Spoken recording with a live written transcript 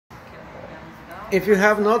If you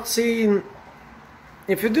have not seen,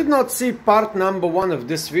 if you did not see part number 1 of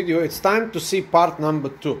this video, it's time to see part number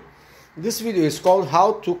 2. This video is called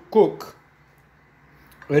How to Cook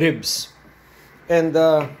Ribs. And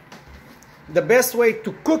the best way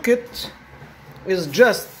to cook it is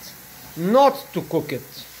just not to cook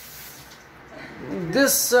it.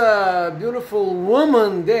 This beautiful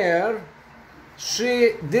woman there,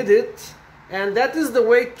 she did it, and that is the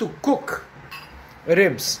way to cook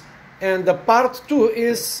ribs. And the part 2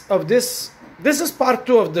 is of this is part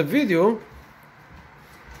 2 of the video,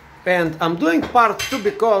 and I'm doing part 2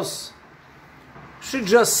 because she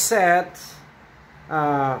just said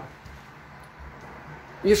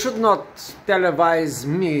you should not televise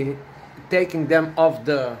me taking them off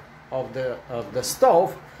the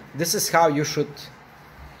stove. This is how you should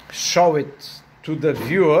show it to the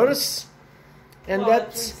viewers, and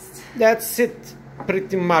that's it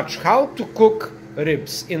pretty much. How to cook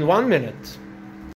ribs in 1 minute.